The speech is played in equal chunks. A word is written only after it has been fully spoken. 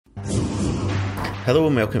Hello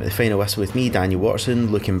and welcome to the final whistle with me, Daniel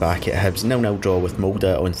Waterson, looking back at Hibs' 0-0 draw with Molde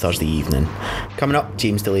on Thursday evening. Coming up,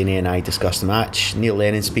 James Delaney and I discuss the match, Neil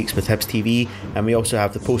Lennon speaks with Hibs TV, and we also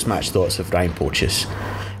have the post-match thoughts of Ryan Porteous.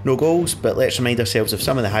 No goals, but let's remind ourselves of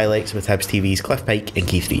some of the highlights with Hibs TV's Cliff Pike and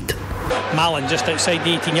Keith Reid. Malin just outside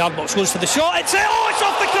the 18-yard box goes for the shot. It's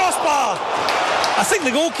off the crossbar! I think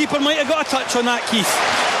the goalkeeper might have got a touch on that, Keith.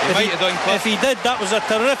 If he did, that was a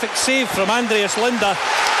terrific save from Andreas Linde.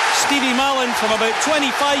 Stevie Malin from about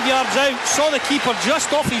 25 yards out saw the keeper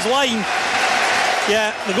just off his line.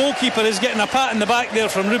 Yeah, the goalkeeper is getting a pat in the back there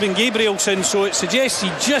from Ruben Gabrielsen, so it suggests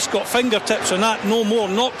he just got fingertips on that, no more,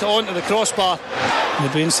 knocked it onto the crossbar.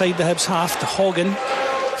 Midway inside the Hibs half to Hogan,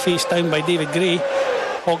 faced down by David Gray.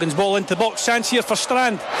 Hogan's ball into the box, chance here for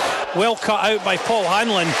Strand. Well cut out by Paul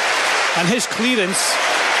Hanlon, and his clearance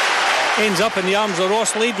ends up in the arms of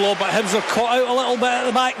Ross Laidlaw, but Hibs are caught out a little bit at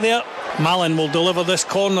the back there. Malin will deliver this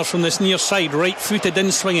corner from this near side, right footed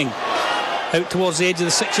in swinging out towards the edge of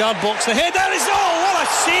the 6-yard box. The header is, what a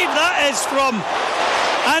save that is from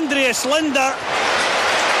Andreas Linde.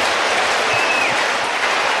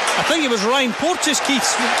 I think it was Ryan Porteous,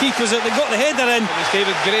 Keith was it, that got the header in. It was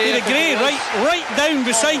David Gray right down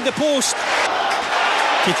beside the post.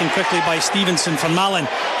 Taken quickly by Stevenson for Malin.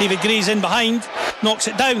 David Gray's in behind, knocks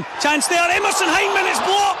it down, chance there, Emerson Hyndman, it's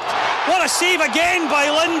blocked. What a save again by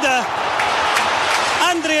Linde.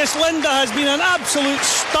 Andreas Linde has been an absolute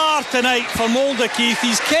star tonight for Molde, Keith.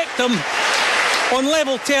 He's kept them on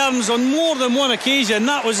level terms on more than one occasion.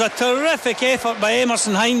 That was a terrific effort by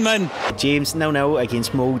Emerson Hyndman. James, 0-0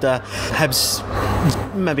 against Molde. Hibs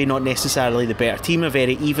maybe not necessarily the better team, a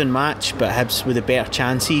very even match, but Hibs with the better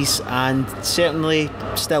chances and certainly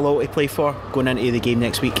still all to play for going into the game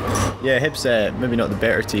next week. Yeah, Hibs maybe not the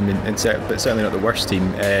better team, but certainly not the worst team.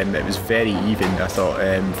 It was very even, I thought,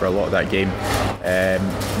 for a lot of that game.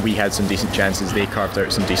 We had some decent chances, they carved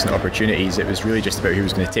out some decent opportunities. It was really just about who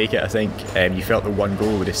was going to take it, I think. You felt the one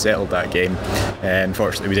goal would have settled that game.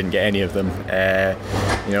 Unfortunately, we didn't get any of them.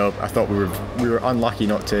 I thought we were unlucky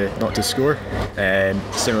not to score.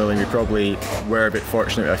 Similarly, we probably were a bit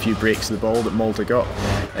fortunate with a few breaks of the ball that Molde got.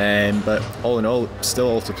 But all in all, still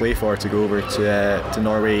all to play for to go over to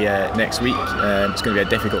Norway next week. It's going to be a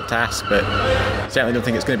difficult task, but certainly don't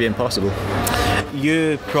think it's going to be impossible.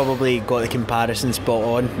 You probably got the comparison spot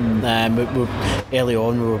on. Early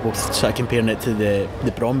on we were both sort of comparing it to the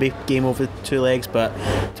Bromby game over 2 legs, but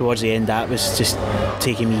towards the end that was just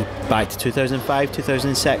taking me back to 2005,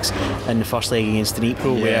 2006 and the first leg against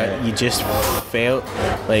Dnipro, where you just felt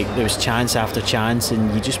like there was chance after chance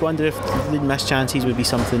and you just wonder if the missed chances would be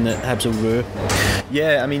something that Hibs will rue.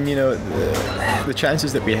 Yeah, I mean, the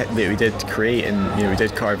chances that we did create and we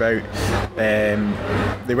did carve out,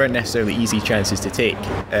 they weren't necessarily easy chances to take.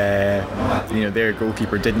 Their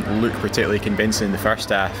goalkeeper didn't look particularly convincing in the first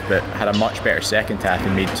half, but had a much better second half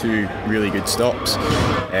and made 2 really good stops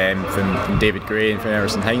from David Gray and from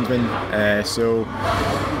Emerson Hyndman.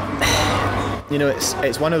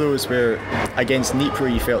 It's one of those where against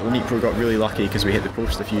Dnipro you felt Dnipro got really lucky because we hit the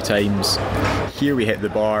post a few times. Here we hit the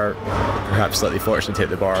bar, perhaps slightly fortunate to hit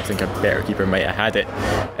the bar. I think a better keeper might have had it,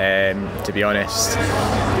 to be honest.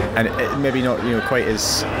 And it maybe not quite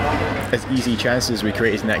as easy chances we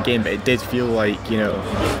created in that game, but it did feel like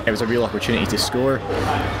it was a real opportunity to score.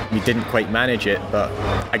 We didn't quite manage it, but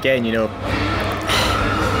again,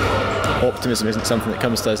 optimism isn't something that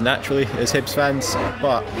comes to us naturally as Hibs fans,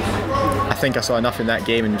 but I think I saw enough in that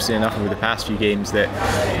game and we've seen enough over the past few games that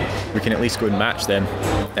we can at least go and match them,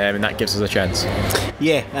 and that gives us a chance.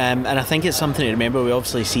 Yeah, and I think it's something to remember. We've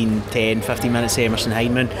obviously seen 10-15 minutes of Emerson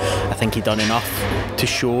Hyndman. I think he'd done enough to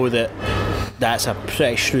show that that's a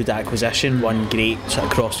pretty shrewd acquisition. One great sort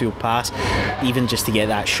of crossfield pass, even just to get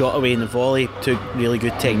that shot away in the volley, took really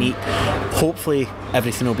good technique. Hopefully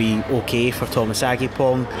everything will be okay for Thomas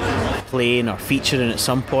Agipong playing or featuring at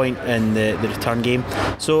some point in the return game.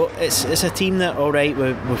 So it's a team that, alright,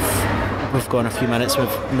 we've gone a few minutes,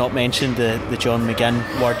 we've not mentioned the John McGinn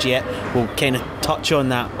word yet. We'll kind of touch on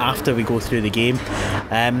that after we go through the game,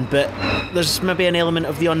 but there's maybe an element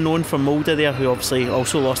of the unknown from Molde there, who obviously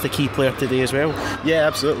also lost a key player today as well. Yeah,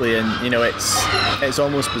 absolutely, and it's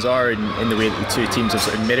almost bizarre in the way that the two teams have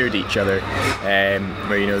sort of mirrored each other,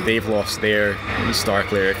 where they've lost their star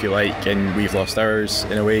player, if you like, and we've lost ours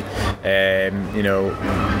in a way.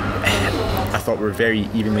 I thought we were very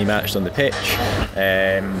evenly matched on the pitch.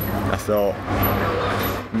 I thought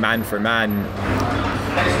man for man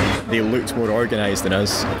they looked more organised than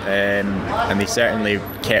us, and they certainly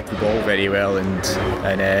kept the ball very well and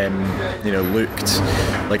looked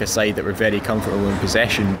like a side that were very comfortable in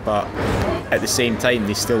possession. But at the same time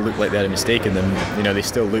they still look like they had a mistake in them. You know, they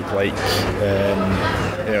still look like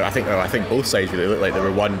you know, I think both sides really look like they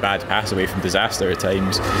were one bad pass away from disaster at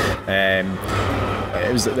times.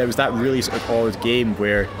 There was that really sort of odd game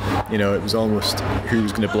where, you know, it was almost who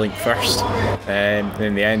was going to blink first, and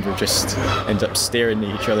in the end we just ended up staring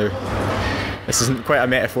at each other. This isn't quite a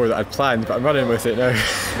metaphor that I'd planned, but I'm running with it now.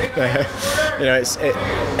 You know,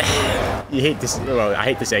 you hate to, well, I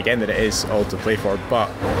hate to say again that it is all to play for, but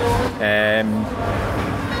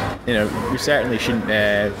you know, we certainly shouldn't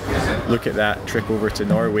look at that trip over to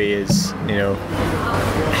Norway as, you know,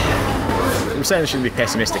 we certainly shouldn't be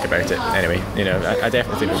pessimistic about it. Anyway, you know, I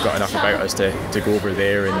definitely think we've got enough about us to go over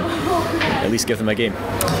there and at least give them a game.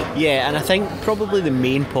 Yeah, and I think probably the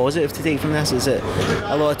main positive to take from this is that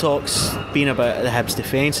a lot of talk's been about the Hibs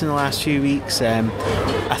defence in the last few weeks.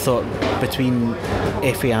 I thought between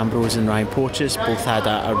Efe Ambrose and Ryan Porteous both had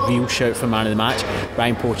a real shout for man of the match.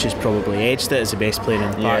 Ryan Porteous probably edged it as the best player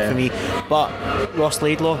in the park for me, but Ross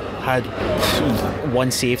Laidlaw had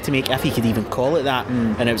one save to make, if he could even call it that,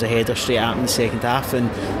 and it was a header straight at him in the second half, and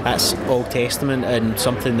that's all testament and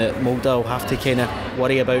something that Molde will have to kind of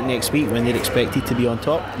worry about next week when they're expected to be on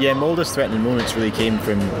top. Yeah, Molde's threatening moments really came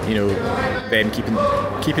from, you know, them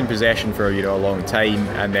keeping possession for, you know, a long time,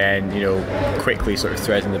 and then, you know, quickly sort of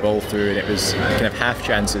threading the ball through, and it was kind of half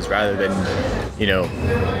chances rather than, you know,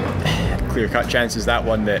 clear-cut chances. That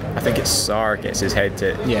one that I think it's Sarr gets his head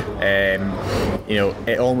to, you know,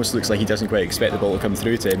 it almost looks like he doesn't quite expect the ball to come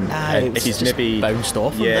through to him. And if he's maybe bounced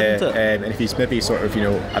off him, didn't it? And if he's maybe sort of, you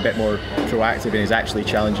know, a bit more proactive and is actually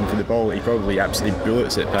challenging for the ball, he probably absolutely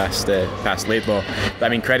bullets it past Laidlaw. But I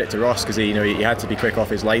mean, credit to Ross, because he had to be quick off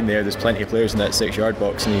his line there. There's plenty of players in that 6-yard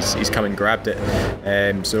box, and he's come and grabbed it.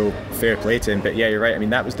 So fair play to him. But yeah, you're right. I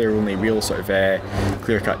mean, that was their only real sort of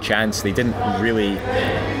clear-cut chance. They didn't really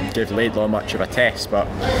give Laidlaw much of a test, but,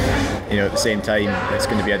 you know, at the same time, it's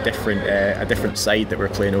going to be a different side that we're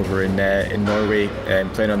playing over in Norway,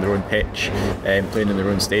 playing on their own pitch, playing in their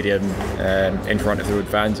own stadium, in front of their own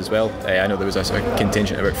fans as well. I know there was a sort of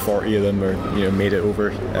contingent, about 40 of them, or, you know, made it over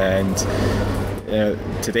and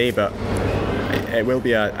today, but it will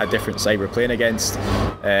be a different side we're playing against.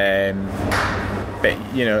 But,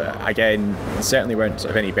 you know, again, certainly weren't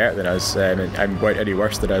sort of any better than us, and weren't any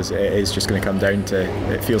worse than us. It is just going to come down to,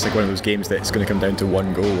 it feels like one of those games that's going to come down to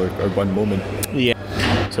one goal or one moment. Yeah.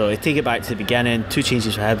 So to take it back to the beginning, 2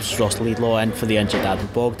 changes for Hibs: Ross Laidlaw in for the injured Adam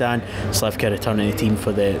Bogdan, Slivka returning the team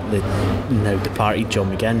for the now departed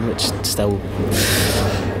John McGinn, which still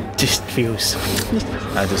just feels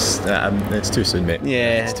it's too soon, mate.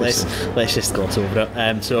 Yeah, let's just gloss over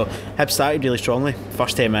it. So Hibs started really strongly.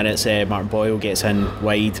 First 10 minutes, Martin Boyle gets in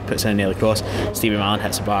wide, puts in an early cross. Stevie Mallon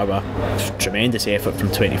hits the bar with tremendous effort from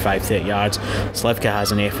 25-30 yards. Slivka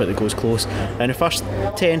has an effort that goes close. In the first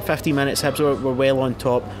 10-15 minutes, Hibs were well on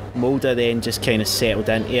top. Molde then just kind of settled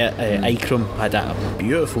into it. Ikram had a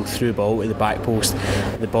beautiful through ball to the back post.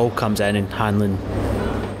 The ball comes in and Hanlon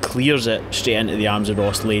clears it straight into the arms of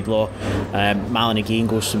Ross Laidlaw. Mallon again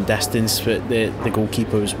goes some distance, but the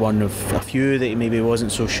goalkeeper was one of a few that he maybe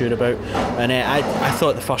wasn't so sure about. And I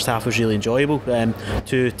thought the first half was really enjoyable.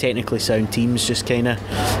 2 technically sound teams just kind of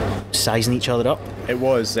sizing each other up. It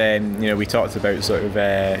was, you know, we talked about sort of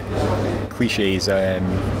cliches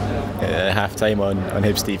half time on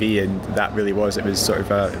Hibs TV, and that really was, it was sort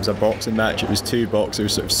of a boxing match. It was 2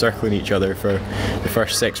 boxers sort of circling each other for the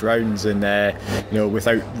first 6 rounds, and you know,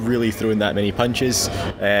 without really throwing that many punches.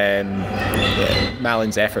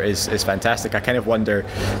 Mallon's effort is fantastic. I kind of wonder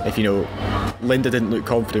if, you know, Linda didn't look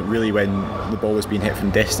confident really when the ball was being hit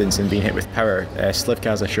from distance and being hit with power. Slivka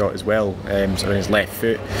has a shot as well, sort of on his left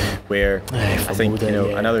foot, where I think, you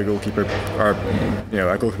know, another goalkeeper, or, you know,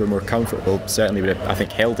 a goalkeeper more comfortable certainly would have, I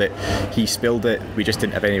think, held it. He spilled it. We just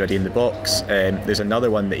didn't have anybody in the box. There's another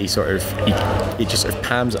one that he just sort of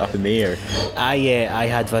palms it up in the air. I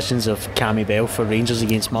had visions of Cammy Bell for Rangers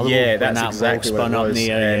against Motherwell. Yeah, that's that exactly what it was. Up in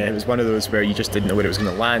the air, It was one of those where you just didn't know where it was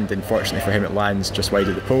going to land, and fortunately for him it lands just wide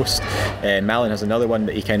of the post. Mallon has another one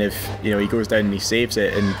that he kind of, you know, he goes down and he saves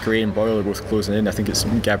it, and Gray and Boyle are both closing in. I think it's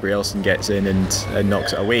Gabrielson gets in and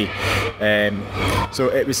knocks it away. So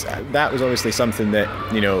that was obviously something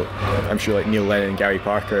that, you know, I'm sure like Neil Lennon and Gary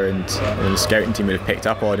Parker and the scouting team would have picked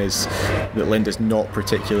up on, is that Linda's not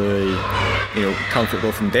particularly, you know,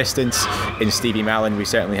 comfortable from distance. In Stevie Mallon, we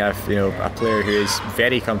certainly have, you know, a player who is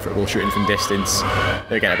very comfortable shooting from distance.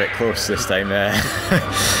 They're getting a bit close this time.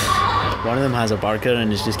 One of them has a burger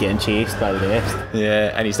and is just getting chased by the rest.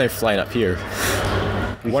 Yeah, and he's now flying up here.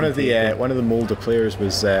 One of the Molde players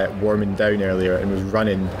was warming down earlier and was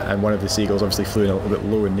running, and one of the seagulls obviously flew in a little bit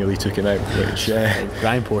low and nearly took him out. Which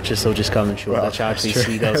Brian Porteous will just come and show the charge these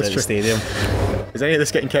seagulls at the stadium. Is any of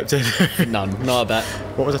this getting kept in? None, not a bit.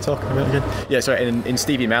 What was I talking about again? Yeah, sorry. In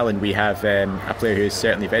Stevie Mallon, we have a player who is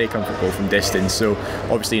certainly very comfortable from distance. So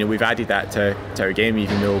obviously, we've added that to our game,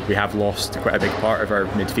 even though we have lost quite a big part of our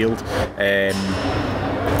midfield.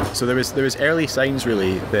 So there was early signs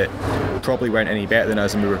really that probably weren't any better than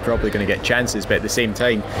us, and we were probably going to get chances. But at the same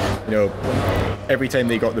time, every time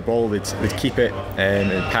they got the ball, they'd keep it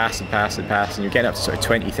and pass, and you're getting up to sort of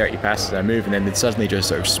 20-30 passes a move, and then they'd suddenly just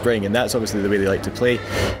sort of spring, and that's obviously the way they like to play.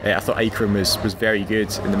 I thought Ikram was very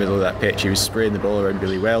good in the middle of that pitch. He was spraying the ball around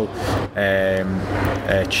really well.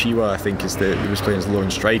 Chiwa, I think, who was playing as the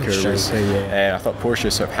lone striker. I thought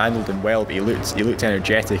Porteous sort of handled him well, but he looked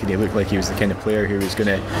energetic, and he looked like he was the kind of player who was going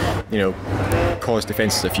to cause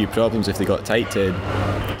defences a few problems if they got tight to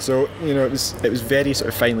him. So it was very sort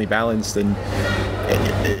of finely balanced, and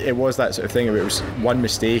it was that sort of thing where it was one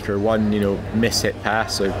mistake or one mishit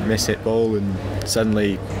pass or mishit ball, and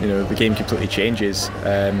suddenly the game completely changes.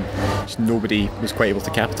 Just nobody was quite able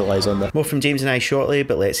to capitalise on that. More from James and I shortly,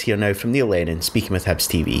 but let's hear now from Neil Lennon speaking with Hibs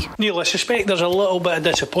TV. Neil, I suspect there's a little bit of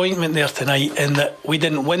disappointment there tonight in that we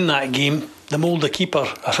didn't win that game. The Molde keeper,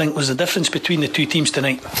 I think, was the difference between the two teams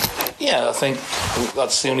tonight. Yeah, I think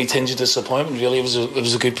that's the only tinge of disappointment really. It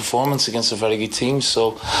was a good performance against a very good team,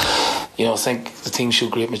 so I think the team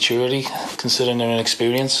showed great maturity considering their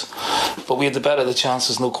inexperience, but we had the better of the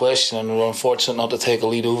chances, no question, and we were unfortunate not to take a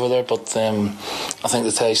lead over there, but I think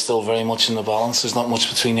the tie is still very much in the balance. There's not much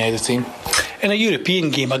between either team. In a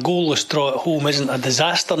European game, a goalless draw at home isn't a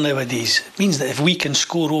disaster nowadays. It means that if we can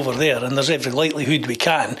score over there, and there's every likelihood we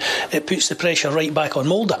can, it puts the pressure right back on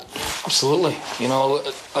Molde. Absolutely.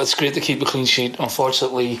 It's great to keep a clean sheet.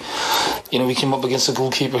 Unfortunately, we came up against a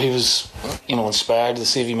goalkeeper who was, inspired. The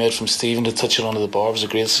save he made from Stephen to touch it onto the bar was a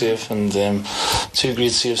great save, and two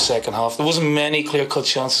great saves second half. There wasn't many clear-cut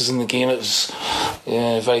chances in the game. It was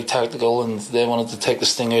very tactical, and they wanted to take the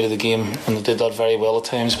sting out of the game, and they did that very well at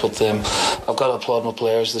times. But I've got to applaud my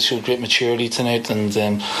players. They showed great maturity tonight,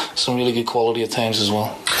 and some really good quality at times as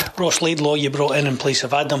well. Ross Laidlaw you brought in place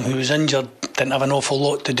of Adam, who was injured, didn't have an awful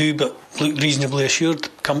lot to do, but looked reasonably assured.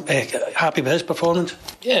 Happy with his performance?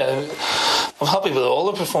 Yeah, I'm happy with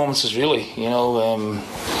all the performances really.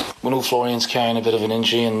 We know Florian's carrying a bit of an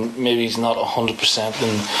injury, and maybe he's not 100%,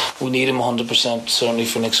 and we need him 100% certainly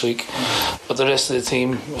for next week. But the rest of the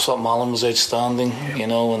team, I thought Mallon was outstanding,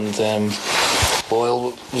 and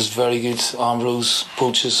Boyle was very good. Ambrose,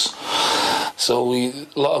 Porteous. So a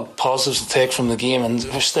lot of positives to take from the game, and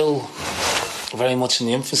we're still very much in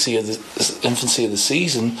the infancy of the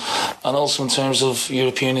season, and also in terms of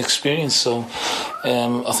European experience. So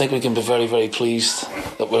I think we can be very, very pleased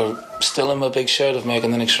that we're still in a big shout of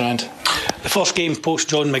making the next round. The first game post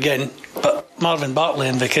John McGinn, but Marvin Bartley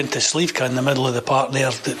and Vikinta Slivka in the middle of the park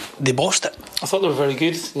there, they bossed it. I thought they were very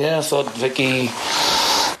good. Yeah, I thought Vicky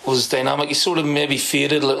was dynamic. He sort of maybe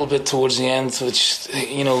faded a little bit towards the end, which,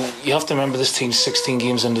 you have to remember this team's 16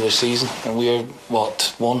 games into their season, and we are,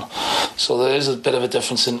 1? So there is a bit of a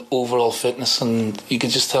difference in overall fitness, and you could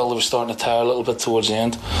just tell they were starting to tire a little bit towards the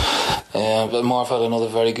end. But Marv had another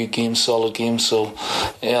very good game, solid game. So,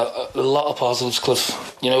 yeah, a lot of positives,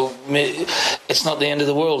 Cliff. It's not the end of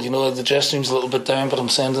the world. The dressing room's a little bit down, but I'm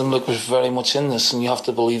saying to them, look, we're very much in this, and you have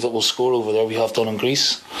to believe that we'll score over there. We have done in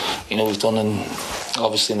Greece. We've done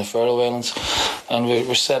obviously in the Faroe Islands, and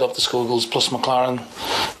we're set up to score goals, plus McLaren,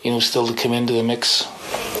 still to come into the mix.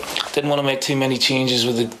 Didn't want to make too many changes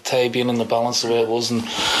with the tie being in the balance the way it was, and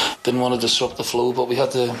didn't want to disrupt the flow, but we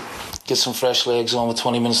had to get some fresh legs on with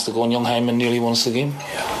 20 minutes to go, and young Hyman nearly won us the game.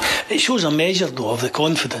 It shows a measure though of the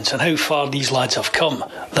confidence and how far these lads have come,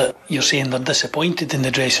 that you're saying they're disappointed in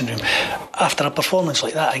the dressing room after a performance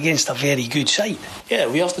like that against a very good side. Yeah,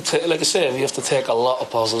 we have to like I said, we have to take a lot of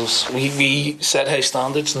positives. We set high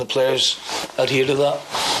standards, and the players adhere to that.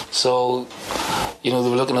 So they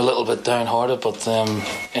were looking a little bit downhearted, but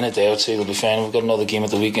in a day or two they'll be fine. We've got another game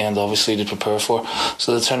at the weekend obviously to prepare for,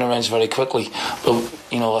 so the turnaround's very quickly. But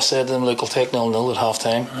I said to them, look, I'll take 0-0 at half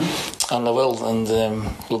time, and I will, and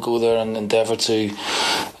we'll go there and endeavour to,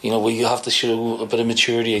 we have to show a bit of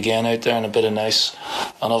maturity again out there, and a bit of nice,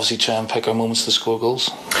 and obviously try and pick our moments to score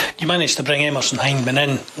goals. You managed to bring Emerson Hyndman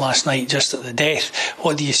in last night just at the death.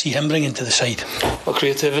 What do you see him bringing to the side? Well,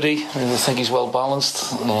 creativity. I think he's well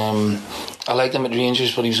balanced. I liked him at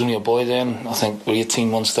Rangers, but he was only a boy then. I think we're 18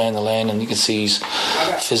 months down the line, and you can see he's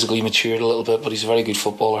physically matured a little bit, but he's a very good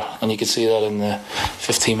footballer, and you could see that in the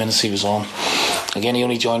 15 minutes he was on. Again, he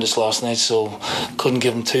only joined us last night, so couldn't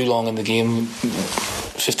give him too long in the game.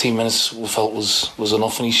 15 minutes we felt was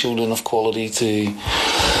enough, and he showed enough quality to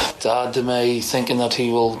add to my thinking that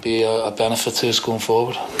he will be a benefit to us going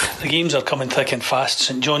forward. The games are coming thick and fast.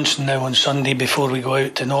 St Johnstone now on Sunday before we go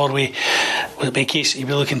out to Norway. Will it be a case that you'll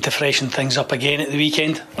be looking to freshen things up again at the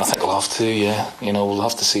weekend? I think we'll have to, yeah. We'll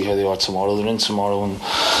have to see how they are tomorrow. They're in tomorrow and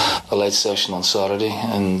a late session on Saturday,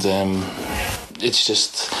 and it's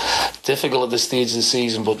just difficult at this stage of the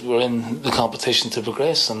season, but we're in the competition to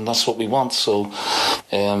progress, and that's what we want. So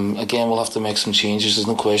again, we'll have to make some changes. There's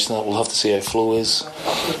no question that we'll have to see how Flo is.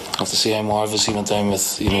 Have to see how Marvis, he went down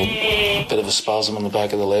with a bit of a spasm in the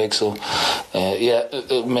back of the leg. So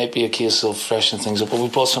it might be a case of freshening things up, but we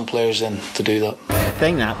brought some players in to do that. I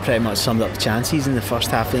think that pretty much summed up the chances in the first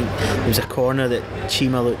half. I think there was a corner that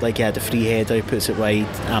Chima looked like he had a free header, he puts it wide,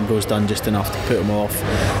 Ambrose done just enough to put him off.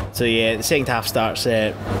 So the second half starts,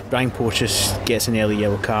 Ryan Porteous gets an early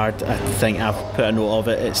yellow card. I think I've put a note of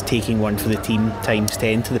it, it's taking one for the team times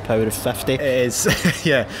 10 to the power of 50. It is.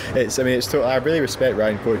 Yeah, it's total. I really respect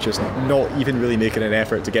Ryan Porteous not even really making an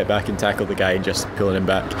effort to get back and tackle the guy and just pulling him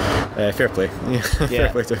back. Fair play. Fair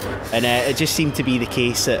play to him. And it just seemed to be the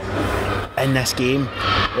case that in this game,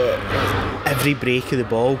 every break of the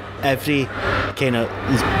ball, every kind of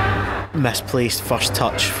misplaced first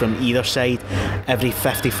touch from either side, every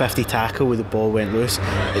 50-50 tackle where the ball went loose,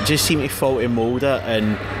 it just seemed to fall to Molde.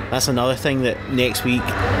 And that's another thing, that next week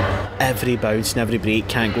every bounce and every break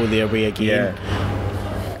can't go their way again.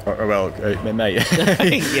 Well, it might.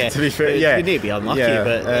 Yeah, to be fair, yeah, they may be unlucky,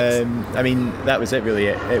 but that was it really.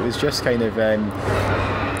 It was just kind of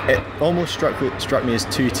it almost struck me as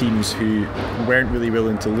two teams who weren't really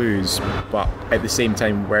willing to lose, but at the same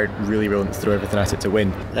time weren't really willing to throw everything at it to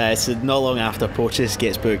win. So not long after Porteous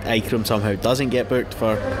gets booked, Ikram somehow doesn't get booked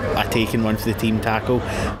for a taking one for the team tackle.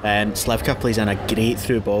 Slivka plays in a great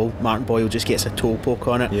through ball. Martin Boyle just gets a toe poke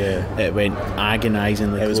on it. Yeah, it went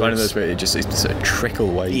agonisingly close. It was one of those where it sort of trickle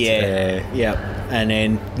wide. Yeah. And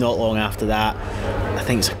then not long after that, I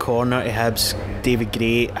think it's a corner to Hibs. David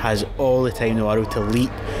Gray has all the time in the world to leap,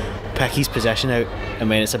 pick his position out, and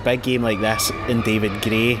when it's a big game like this and David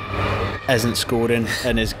Gray isn't scoring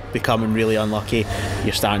and is becoming really unlucky,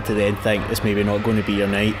 you're starting to then think it's maybe not going to be your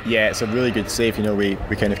night. Yeah, it's a really good save. We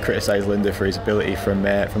kind of criticised Linda for his ability from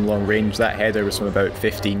long range. That header was from about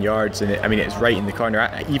 15 yards, and it's right in the corner.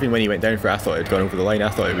 Even when he went down for it, I thought it had gone over the line. I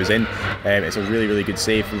thought it was in. It's a really, really good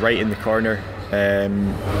save, right in the corner.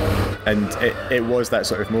 And it was that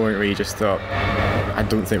sort of moment where you just thought, I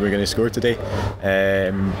don't think we're going to score today.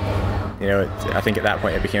 I think at that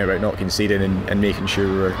point it became about not conceding and making sure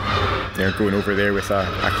we were going over there with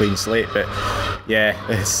a clean slate. But yeah,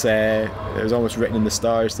 it was almost written in the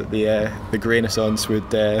stars that the Renaissance would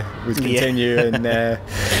continue, and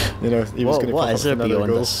he was going to pop up another goal.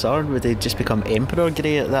 Beyond the sun? Would they just become Emperor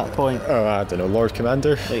Grey at that point? Oh, I don't know, Lord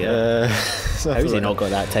Commander. How's he not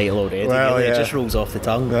got that title already? Well, It just rolls off the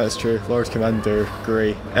tongue. That's true, Lord Commander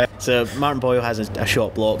Grey. So Martin Boyle has a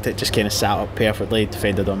shot blocked. It just kind of sat up perfectly,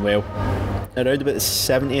 defended on well. Around about the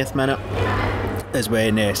 70th minute is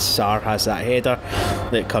when Sar has that header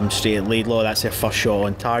that comes straight at Laidlaw. That's their first shot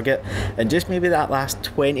on target, and just maybe that last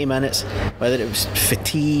 20 minutes, whether it was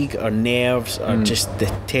fatigue or nerves or just the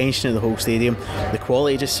tension of the whole stadium, the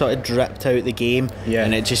quality just sort of dripped out the game,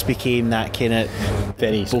 and it just became that kind of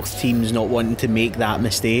both teams not wanting to make that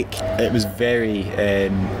mistake. It was very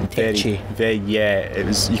it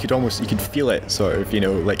was, you could feel it sort of,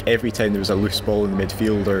 like every time there was a loose ball in the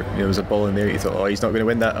midfield, or there was a ball in there, you thought, oh, he's not going to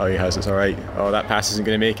win that, oh, he has, it's alright, oh, that pass isn't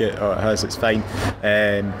going to make it, oh, it has, it's fine.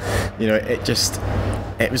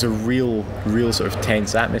 It was a real sort of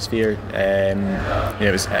tense atmosphere.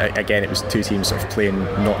 It was two teams sort of playing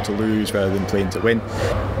not to lose rather than playing to win,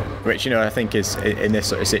 which I think is, in this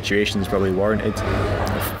sort of situation, is probably warranted.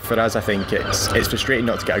 For us, I think it's frustrating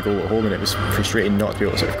not to get a goal at home, and it was frustrating not to be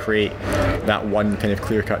able to sort of create that one kind of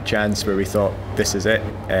clear-cut chance where we thought, this is it.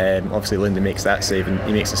 Obviously Linda makes that save, and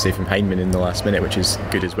he makes a save from Heinemann in the last minute, which is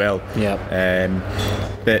good as well.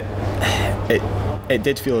 But it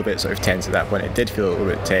did feel a bit sort of tense at that point. It did feel a little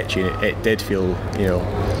bit tetchy, and it did feel,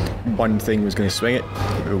 one thing was going to swing it.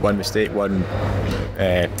 One mistake, one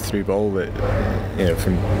through ball that,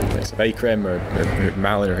 from Ikram or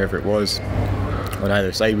Malin or whoever it was on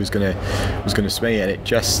either side was going to swing it, and it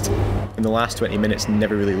just, in the last 20 minutes,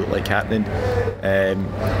 never really looked like happening.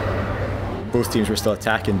 Both teams were still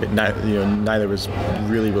attacking, but now, neither was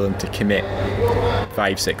really willing to commit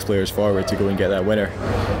 5-6 players forward to go and get that winner.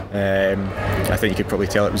 I think you could probably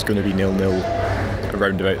tell it was going to be 0-0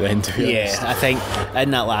 roundabout then, to be honest. I think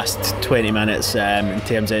in that last 20 minutes, in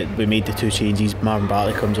terms of we made the 2 changes, Marvin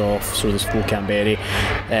Bartley comes off, so does Flo Canberry.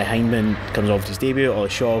 Hindman comes off his debut, Ollie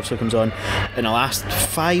Shaw also comes on. In the last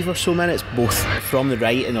 5 or so minutes, both from the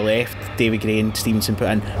right and the left, David Gray and Stevenson put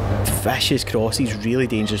in vicious crosses, really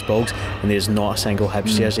dangerous balls, and there's not a single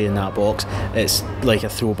Hibs jersey in that box. It's like a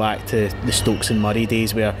throwback to the Stokes and Murray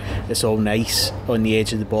days, where it's all nice on the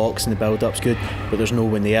edge of the box and the build-up's good, but there's no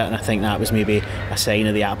one there. And I think that was maybe a sign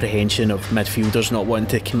of the apprehension of midfielders not wanting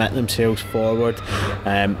to commit themselves forward.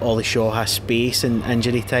 Ollie Shaw has space in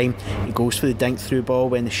injury time. He goes for the dink through ball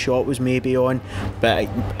when the shot was maybe on, but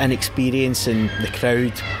inexperience and the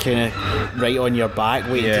crowd kind of right on your back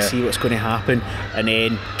waiting to see what's going to happen, and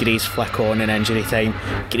then Gray's flick on in injury time.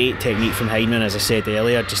 Great technique from Hindman, as I said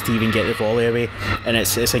earlier, just to even get the volley away, and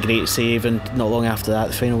it's a great save, and not long after that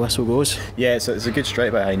the final whistle goes. Yeah, it's a good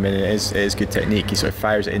strike by Hindman, and it is good technique. He sort of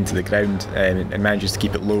fires it into the ground and manages to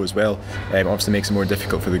keep it low as well. Obviously makes it more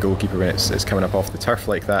difficult for the goalkeeper when it's coming up off the turf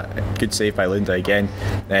like that. Good save by Linda again,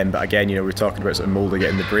 but again, you know, we're talking about sort of Molde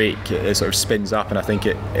getting the break. It sort of spins up, and I think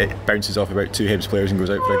it bounces off about 2 Hibs players and goes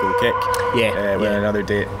out for a goal kick. When another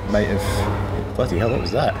day it might have... Bloody hell, what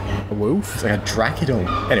was that? A wolf? It's like a Dracodon.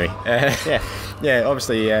 Anyway,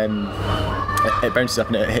 obviously it bounces up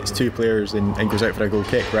and it hits 2 players and goes out for a goal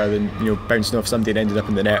kick, rather than, you know, bouncing off somebody and ended up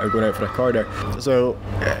in the net or going out for a corner. So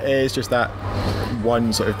it's just that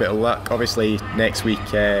one sort of bit of luck. Obviously next week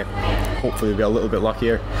hopefully we'll be a little bit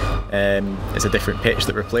luckier. It's a different pitch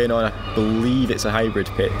that we're playing on. I believe it's a hybrid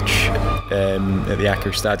pitch at the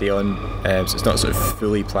Aker Stadion, so it's not sort of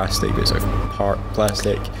fully plastic, but it's sort of part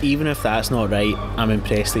plastic. Even if that's not right, I'm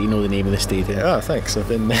impressed that you know the name of the stadium. Oh, thanks. I've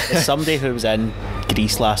been as somebody who was in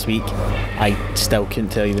Greece last week, I still couldn't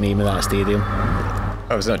tell you the name of that stadium.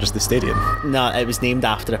 Oh, it's not just the stadium? No, it was named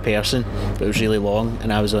after a person, but it was really long,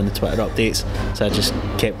 and I was on the Twitter updates, so I just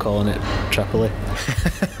kept calling it Tripoli.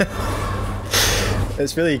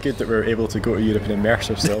 It's really good that we're able to go to Europe and immerse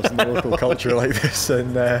ourselves in the local culture like this.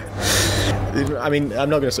 And I mean, I'm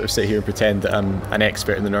not going to sort of sit here and pretend that I'm an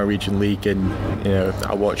expert in the Norwegian league and, you know,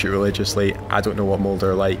 I watch it religiously. I don't know what Molde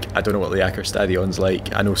are like. I don't know what the Aker Stadion's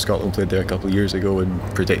like. I know Scotland played there a couple of years ago and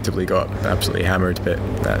predictably got absolutely hammered, but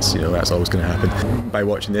that's always going to happen. By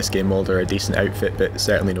watching this game, Molde are a decent outfit, but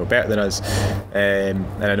certainly no better than us. And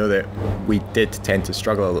I know that we did tend to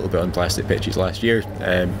struggle a little bit on plastic pitches last year.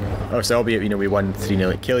 Obviously, albeit, you know, we won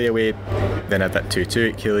 3-0 at Killie away, then had that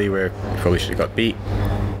 2-2 at Killie where we probably should have got beat.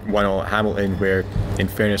 1-1 at Hamilton, where in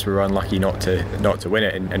fairness we were unlucky not to win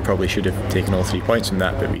it, and probably should have taken all 3 points from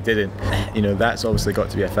that, but we didn't. You know, that's obviously got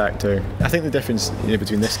to be a factor. I think the difference, you know,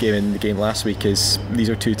 between this game and the game last week is these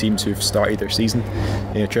are 2 teams who've started their season.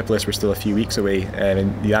 You know, Tripolis were still a few weeks away,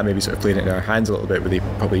 and that maybe sort of playing it in our hands a little bit, where they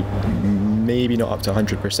probably maybe not up to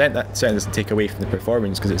 100%. That certainly doesn't take away from the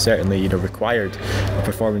performance, because it certainly, you know, required a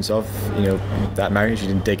performance of, you know, that magnitude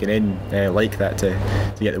and digging in like that to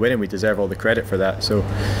get the win, and we deserve all the credit for that. So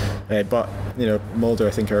but, you know, Molde,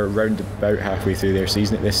 I think, are around about halfway through their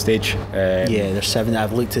season at this stage. There's 7.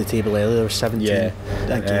 I've looked at the table earlier. There were 17.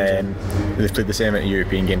 They've played the same amount of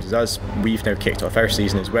European games as us. We've now kicked off our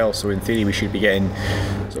season as well, so in theory we should be getting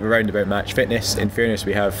sort of around about match fitness. In fairness,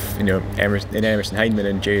 we have, you know, Emerson Hindman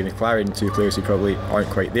and Jerry McLaren, 2 players who probably aren't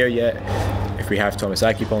quite there yet. If we have Thomas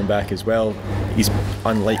Akipon back as well, he's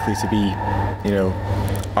unlikely to be, you know,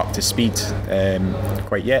 up to speed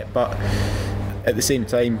quite yet, but at the same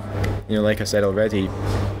time, you know, like I said already,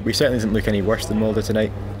 we certainly didn't look any worse than Molde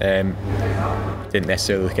tonight. Didn't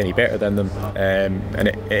necessarily look any better than them, and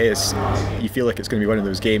it is, you feel like it's going to be one of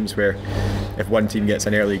those games where if one team gets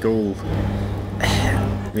an early goal,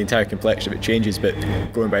 the entire complexion of it changes. But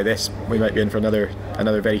going by this, we might be in for another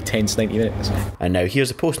very tense 90 minutes. And now here's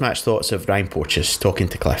the post-match thoughts of Ryan Porteous talking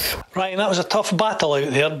to Cliff. Ryan, that was a tough battle out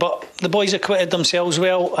there, but the boys acquitted themselves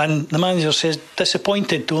well, and the manager says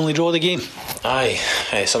disappointed to only draw the game. Aye,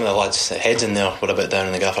 some of the lads' heads in there were a bit down,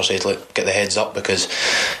 and the gaffer said, look, get the heads up, because,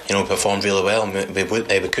 you know, we performed really well, and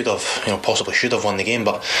we could have, you know, possibly should have won the game,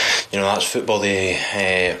 but, you know, that's football.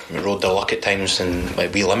 They rode their luck at times, and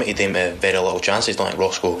we limited them to very little chances. Don't think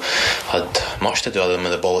Roscoe had much to do other than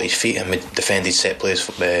with the ball at his feet, and we defended set plays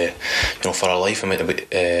for our life, and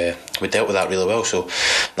we dealt with that really well. So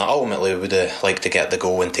now ultimately we would have liked to get the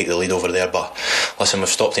goal and take the lead over there, but listen, we've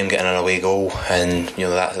stopped them getting an away goal, and, you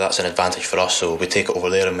know, that's an advantage for us, so we take it over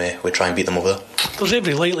there and we try and beat them over there. There's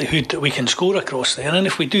every likelihood that we can score across there, and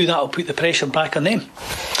if we do that, it'll put the pressure back on them.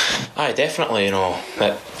 Aye, definitely. You know,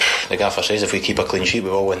 the gaffer says if we keep a clean sheet we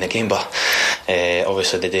will win the game, but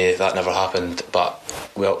obviously today that never happened. But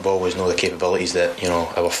we always know the capabilities that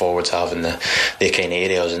our forwards have in the kind of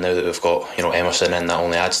areas, and now that we've got Emerson in, that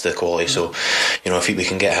only adds to the quality. So if we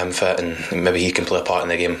can get him fit and maybe he can play a part in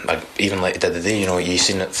the game, even like he did today. You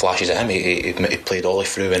seen it flashes at him. He played Ollie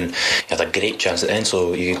through and he had a great chance at the end.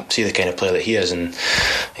 So you see the kind of player that he is, and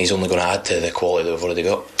he's only going to add to the quality that we've already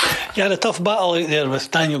got. You had a tough battle out there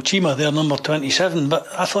with Daniel Chima, their number 27, but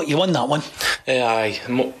I thought you won that one. Aye.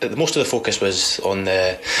 Most of the focus was on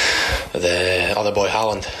the other boy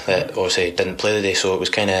Haaland, that obviously didn't play today, so it was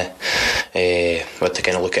kind of we had to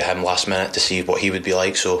kind of look at him last minute to see what he would be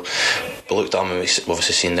like. So we looked at him and we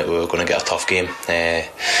obviously seen that we were going to get a tough game.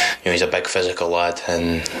 He's a big physical lad,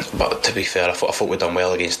 but to be fair, I thought we'd done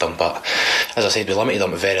well against him. But as I said, we limited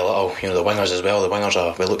them very little. The wingers as well. The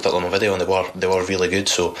wingers we looked at them on video and they were really good.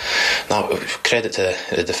 So credit to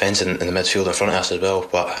the defence and the midfield in front of us as well.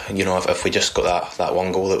 But if we just got that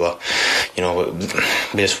one goal that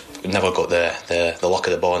we just never got the luck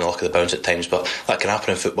of the ball and the luck of the bounce at times, but that can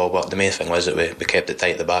happen in football. But the main thing was that we kept it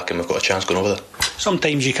tight at the back and we've got a chance going over there.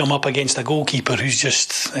 Sometimes you come up against a goalkeeper who's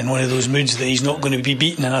just in one of those moods that he's not going to be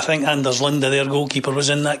beaten, and I think Anders Linde, their goalkeeper,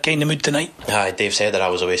 was in that kind of mood tonight. Dave said that I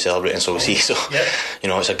was away celebrating, so was he. So yep.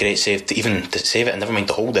 It's a great save to save it and never mind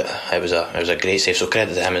to hold it. It was a great save, so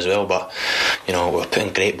credit to him as well. But we're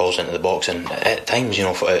putting great balls into the box, and at times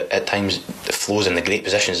it flows in the great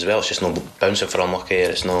positions as well. It's just no bouncing for unlucky,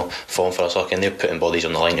 or it's no falling for us lucky, and they're putting bodies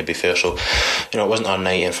on the line, to be fair. So it wasn't our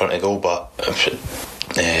night in front of goal, but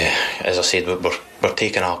as I said, we're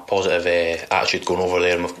taking a positive attitude going over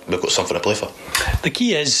there, and we've got something to play for. The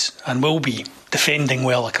key is and will be defending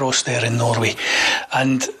well across there in Norway,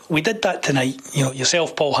 and we did that tonight.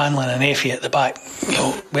 Yourself, Paul Hanlon and Effie at the back,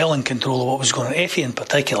 well in control of what was going on. Effie in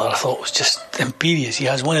particular I thought was just imperious. He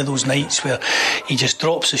has one of those nights where he just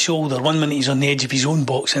drops the shoulder. 1 minute he's on the edge of his own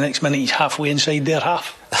box, the next minute he's halfway inside their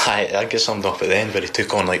half. I get summed up at the end where he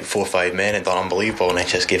took on like 4 or 5 men and done unbelievable, and then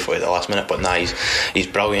just gave it at the last minute. But he's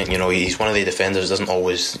brilliant. He's one of the defenders that doesn't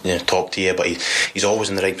always talk to you, but he's always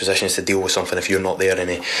in the right positions to deal with something if you're not there,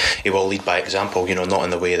 and he will lead by example. Not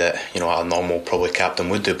in the way that a normal probably captain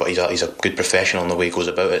would do, but he's a good professional in the way he goes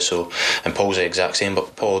about it. So, and Paul's the exact same,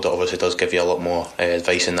 but Paul obviously does give you a lot more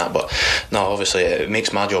advice in that. But no, obviously it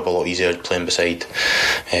makes my job a lot easier playing beside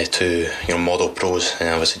two model pros, and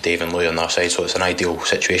obviously Dave and Louis on their side. So it's an ideal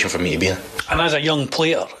situation for me to be in. And as a young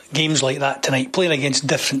player, games like that tonight, playing against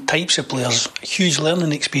different types of players, huge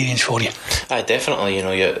learning experience for you. Aye, definitely.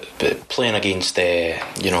 You're playing against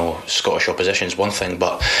Scottish opposition is one thing,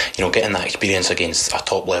 but getting that experience against a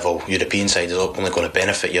top level European side is only going to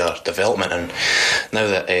benefit your development. And now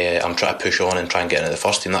that I'm trying to push on and try and get into the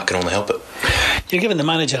first team, that can only help it. You're giving the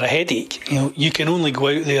manager a headache. You can only go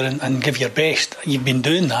out there and give your best. You've been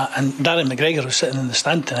doing that, and Darren McGregor was sitting in the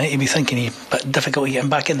stand tonight. He'd be thinking he's a bit difficult to get him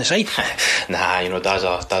back in the side.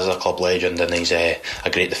 Dad's a club legend, and he's a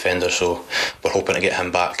great defender, so we're hoping to get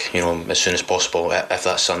him back as soon as possible, if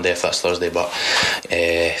that's Sunday, if that's Thursday, but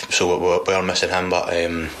so we are missing him. But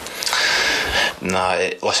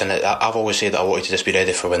listen, I've always said that I wanted to just be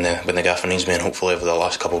ready for when the gaffer needs me, and hopefully over the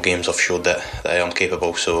last couple of games I've showed that I am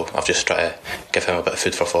capable, so I've just tried to give him a bit of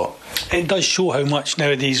food for thought. It does show how much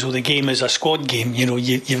nowadays the game is a squad game.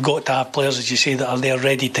 You've got to have players, as you say, that are there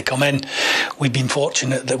ready to come in. We've been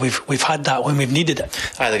fortunate that we've had that when we've needed it.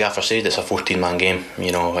 The gaffer said it's a 14-man game,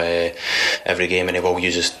 every game, and he will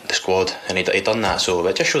use the squad, and he done that, so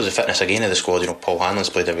it just shows the fitness again of the squad. Paul Hanlon's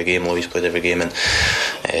played every game, Louis played every game, and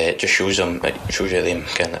it just shows you them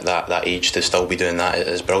kind of that age to still be doing that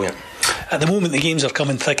is brilliant. At the moment the games are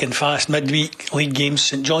coming thick and fast. Midweek league games,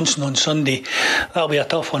 St Johnstone on Sunday, that'll be a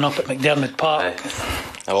tough one up at McDermott Park.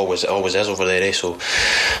 It always is over there, so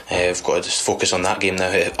we've got to just focus on that game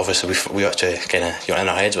now. Obviously we actually kind of in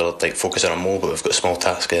our heads we're like focusing on Mo, but we've got a small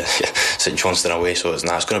task St Johnstone away, so it's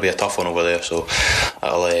going to be a tough one over there, so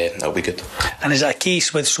it'll be good. And is it a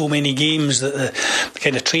case with so many games that the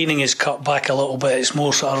kind of training is cut back a little bit? It's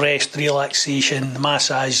more sort of rest, relaxation,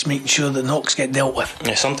 massage, making sure that knocks get dealt with?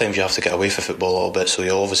 Yeah, sometimes you have to get away from football a little bit, so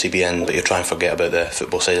you'll obviously be in, but you try and forget about the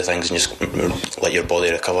football side of things and just let your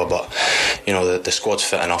body recover. But the squad's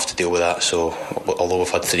fit enough to deal with that, so although we've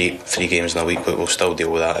had three games in a week, we'll still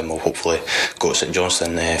deal with that, and we'll hopefully go to St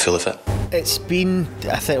Johnstone fully fit. It's been,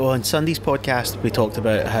 I think, on Sunday's podcast we talked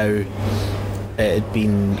about how it had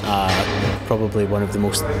been probably one of the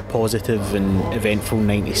most positive and eventful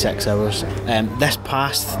 96 hours. This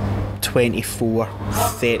past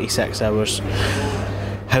 36 hours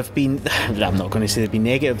have been, I'm not going to say they've been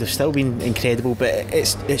negative, they've still been incredible, but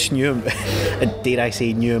it's new, dare I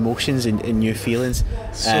say, new emotions and new feelings.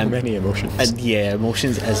 So many emotions. And yeah,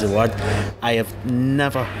 emotions is the word. I have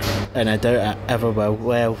never, and I doubt I ever will,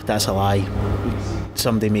 well, that's a lie,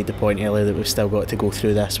 somebody made the point earlier that we've still got to go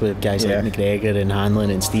through this with guys like McGregor and Hanlon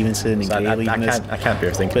and Stevenson and Gray leading us. I can't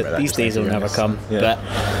bear thinking about that. But these days will never come.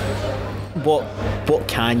 But what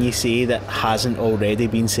can you say that hasn't already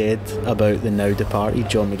been said about the now departed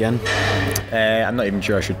John McGinn? I'm not even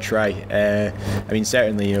sure I should try. I mean,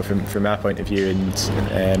 certainly, from my point of view,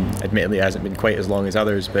 and admittedly it hasn't been quite as long as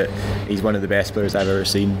others, but he's one of the best players I've ever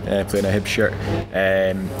seen playing a Hibs shirt.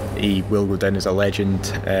 He will go down as a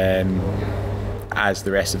legend, as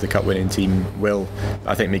the rest of the cup winning team will.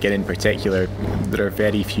 I think McGinn in particular, there are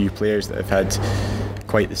very few players that have had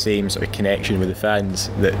quite the same sort of connection with the fans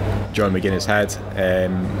that John McGinn has had,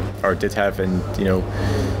 or did have, and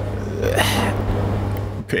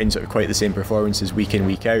put in sort of quite the same performances week in,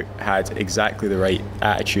 week out, had exactly the right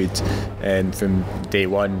attitude from day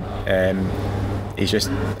one. He's just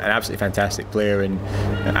an absolutely fantastic player, and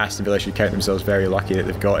Aston Villa should count themselves very lucky that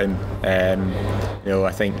they've got him.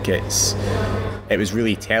 I think it was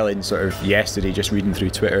really telling sort of yesterday, just reading through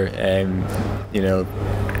Twitter,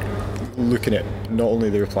 looking at not only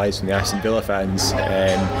the replies from the Aston Villa fans,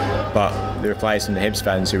 but the replies from the Hibs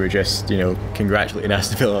fans who were just, congratulating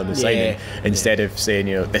Aston Villa on the signing, instead of saying,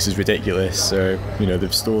 this is ridiculous, or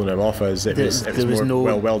they've stolen him off us. It was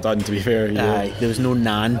more well done, to be fair. There was no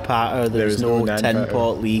nan patter, there was no tin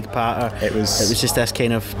pot league patter. It was just this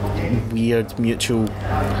kind of weird mutual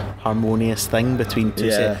harmonious thing between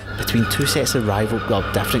two sets of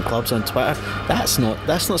different clubs on Twitter. That's not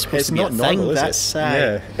supposed to be a thing.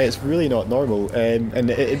 It's really not normal, and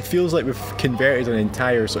it feels like we've converted an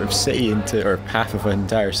entire sort of city into, or half of an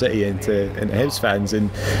entire city into Hibs fans,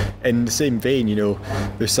 and in the same vein,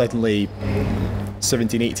 there's suddenly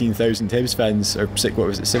 18,000 Hibs fans, or what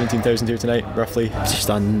was it, 17,000 here tonight, roughly? Just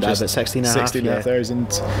about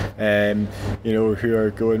 16,500, who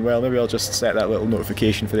are going, well, maybe I'll just set that little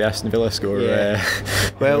notification for the Aston Villa score.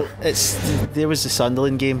 Well, there was the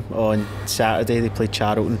Sunderland game on Saturday, they played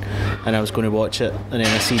Charlton, and I was going to watch it, and then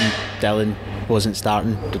I seen Dylan wasn't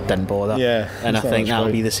starting, didn't bother. And I think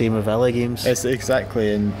that'll be the same with Villa games. It's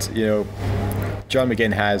exactly, and John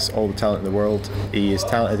McGinn has all the talent in the world. He is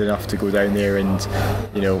talented enough to go down there and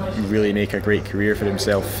really make a great career for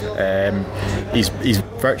himself. He's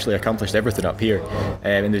virtually accomplished everything up here,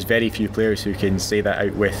 and there's very few players who can say that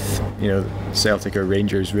out with Celtic or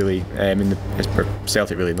Rangers, really,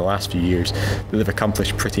 Celtic really in the last few years. They've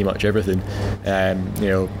accomplished pretty much everything.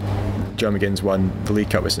 John McGinn's won the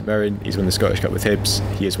League Cup with St Mirren, he's won the Scottish Cup with Hibs,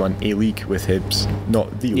 he has won A-League with Hibs,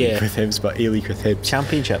 not the League with Hibs, but A-League with Hibs.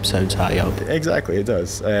 Championship sounds high up. Exactly, it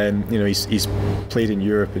does. He's played in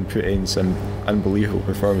Europe and put in some unbelievable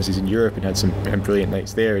performances in Europe and had some brilliant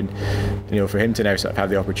nights there, and for him to now sort of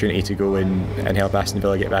have the opportunity to go in and help Aston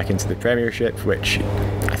Villa get back into the Premiership, which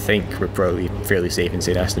I think we're probably fairly safe in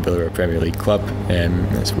saying Aston Villa are a Premier League club,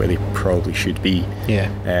 that's where they probably should be.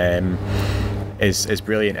 Is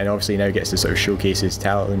brilliant, and obviously now gets to sort of showcase his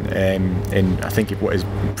talent in I think what is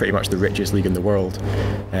pretty much the richest league in the world,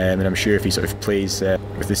 and I'm sure if he sort of plays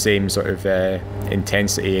with the same sort of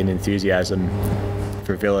intensity and enthusiasm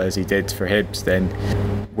for Villa as he did for Hibs, then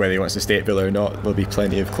whether he wants to stay at Villa or not, there'll be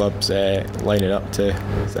plenty of clubs lining up to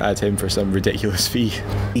add him for some ridiculous fee.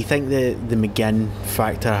 You think the McGinn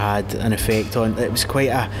factor had an effect on it? Was quite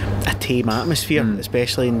a tame atmosphere,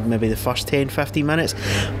 especially in maybe the first 10-15 minutes,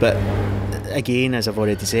 but again, as I've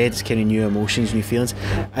already said, it's kind of new emotions, new feelings.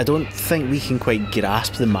 I don't think we can quite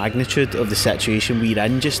grasp the magnitude of the situation we're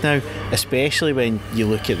in just now, especially when you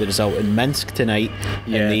look at the result in Minsk tonight,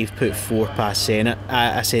 and they've put 4 past Zenit.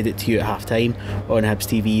 I said it to you at half time on Hibs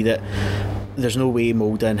TV that there's no way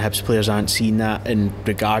Molde and Hibs players aren't seeing that, and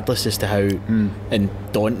regardless as to how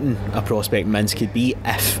daunting a prospect Minsk could be,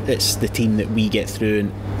 if it's the team that we get through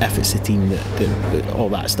and if it's the team that all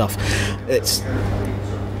that stuff, it's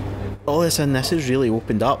all this, and this has really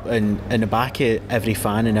opened up, and in the back of every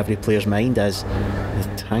fan and every player's mind is,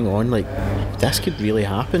 hang on, like, this could really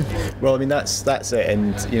happen. Well, I mean, that's it,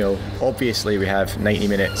 and obviously we have 90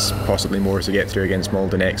 minutes, possibly more, to get through against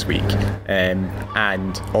Molde next week, and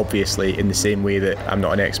obviously in the same way that I'm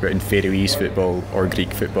not an expert in Faroese football or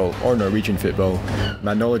Greek football or Norwegian football,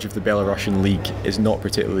 my knowledge of the Belarusian league is not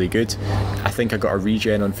particularly good. I think I got a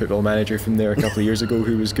regen on Football Manager from there a couple of years ago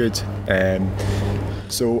who was good.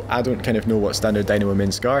 So I don't kind of know what standard Dynamo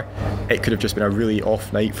Minsk are. It could have just been a really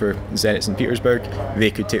off night for Zenit St Petersburg.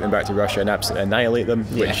 They could take them back to Russia and absolutely annihilate them,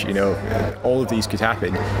 which, all of these could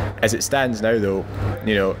happen. As it stands now, though,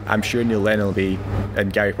 I'm sure Neil Lennon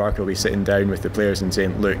and Gary Parker will be sitting down with the players and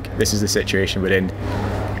saying, look, this is the situation we're in.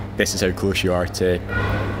 This is how close you are to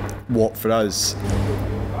what, for us,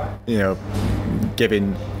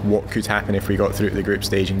 given what could happen if we got through to the group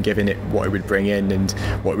stage, and given it what it would bring in and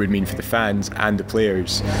what it would mean for the fans and the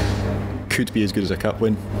players, could be as good as a cup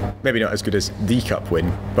win. Maybe not as good as the cup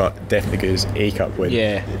win, but definitely good as a cup win.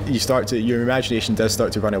 Yeah. Your imagination does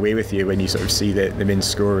start to run away with you when you sort of see the men's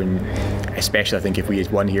score, and especially I think if we had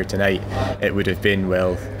won here tonight, it would have been,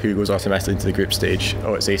 well, who goes automatically into the group stage?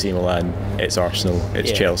 Oh, it's AC Milan, it's Arsenal,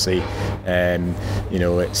 it's Chelsea,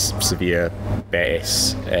 it's Sevilla,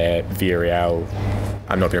 Betis, Villarreal.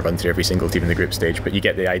 I'm not going to run through every single team in the group stage, but you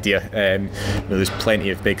get the idea. There's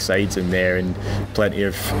plenty of big sides in there, and plenty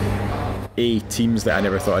of A, teams that I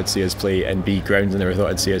never thought I'd see us play, and B, grounds I never thought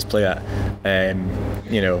I'd see us play at.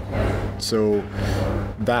 So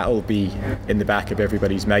that'll be in the back of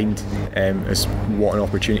everybody's mind as what an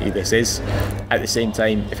opportunity this is. At the same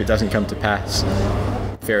time, if it doesn't come to pass,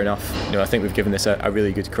 fair enough. I think we've given this a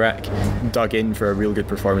really good crack, dug in for a real good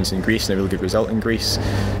performance in Greece and a real good result in Greece.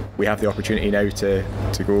 We have the opportunity now to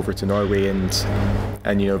go over to Norway and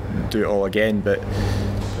do it all again, but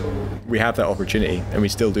we have that opportunity, and we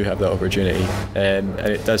still do have that opportunity, and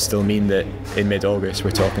it does still mean that in mid-August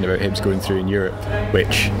we're talking about Hibs going through in Europe,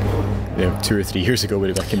 which 2 or 3 years ago would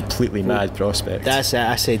have been a completely mad prospect. That's it.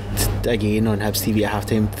 I said again on Hibs TV at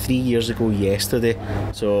halftime 3 years ago yesterday,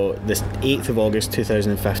 so the 8th of August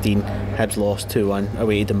 2015, Hibs lost 2-1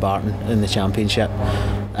 away to Dumbarton in the Championship.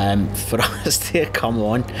 For us to come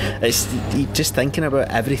on, it's just thinking about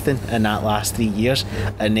everything in that last 3 years,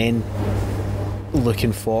 and then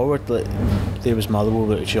looking forward, there was Motherwell,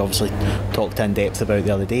 which you obviously talked in depth about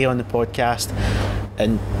the other day on the podcast,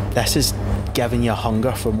 and this is giving you a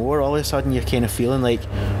hunger for more. All of a sudden you're kind of feeling like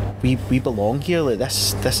we belong here, like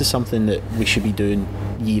this is something that we should be doing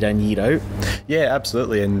year in, year out. Yeah,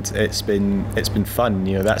 absolutely, and it's been fun.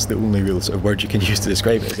 That's the only real sort of word you can use to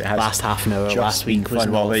describe it. It has last half an hour last week was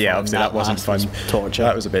fun. Well, yeah, obviously that wasn't fun. Torture.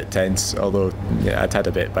 That was a bit tense, although I'd had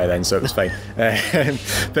a bit by then, so it was fine.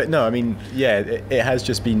 But no, I mean, it has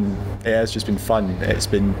just been fun. It's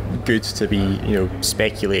been good to be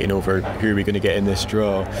speculating over who are we going to get in this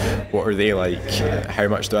draw, what are they like, how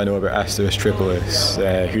much do I know about Asteris Tripolis,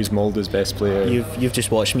 who's Molde's best player. You've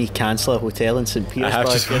just watched me cancel a hotel in St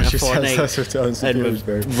Petersburg in a fortnight, and we've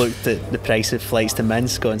looked at the price of flights to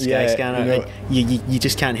Minsk on Skyscanner. You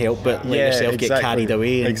just can't help but let yourself get carried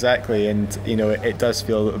away. Exactly, and it does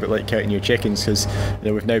feel a little bit like counting your chickens, because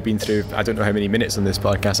we've now been through I don't know how many minutes on this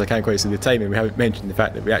podcast, I can't quite see the time, and we haven't mentioned the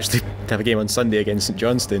fact that we actually have a game on Sunday against St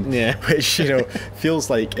Johnstone, which feels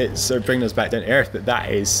like it's sort of bringing us back down to earth, but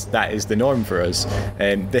that is the norm for us.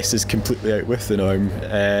 This is completely out with the norm.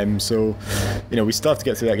 So we still have to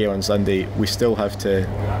get through that game on Sunday. We still have to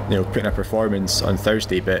put in a performance on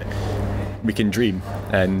Thursday, but we can dream,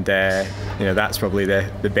 and that's probably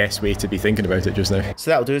the best way to be thinking about it just now. So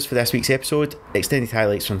that'll do us for this week's episode. Extended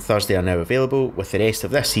highlights from Thursday are now available, with the rest of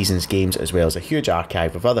this season's games, as well as a huge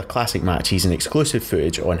archive of other classic matches and exclusive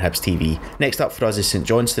footage on Hibs TV. Next up for us is St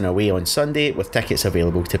Johnstone away on Sunday, with tickets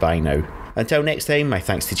available to buy now. Until next time, my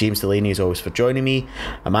thanks to James Delaney as always for joining me.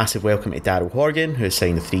 A massive welcome to Daryl Horgan, who has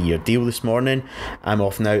signed a 3-year deal this morning. I'm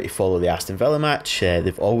off now to follow the Aston Villa match.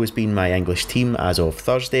 They've always been my English team as of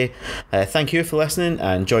Thursday. Thank you for listening,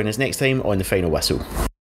 and join us next time on The Final Whistle.